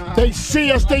 Flex? They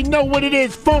see us, they know what it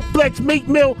is. Funk Flex, Meek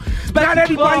Mill. Not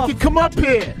everybody cloth. can come up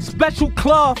here. Special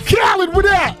cloth. Khaled, what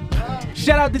up?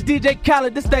 Shout out to DJ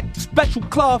Khaled, this that special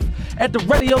cloth at the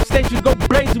radio station. Go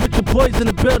crazy with your boys in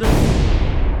the building.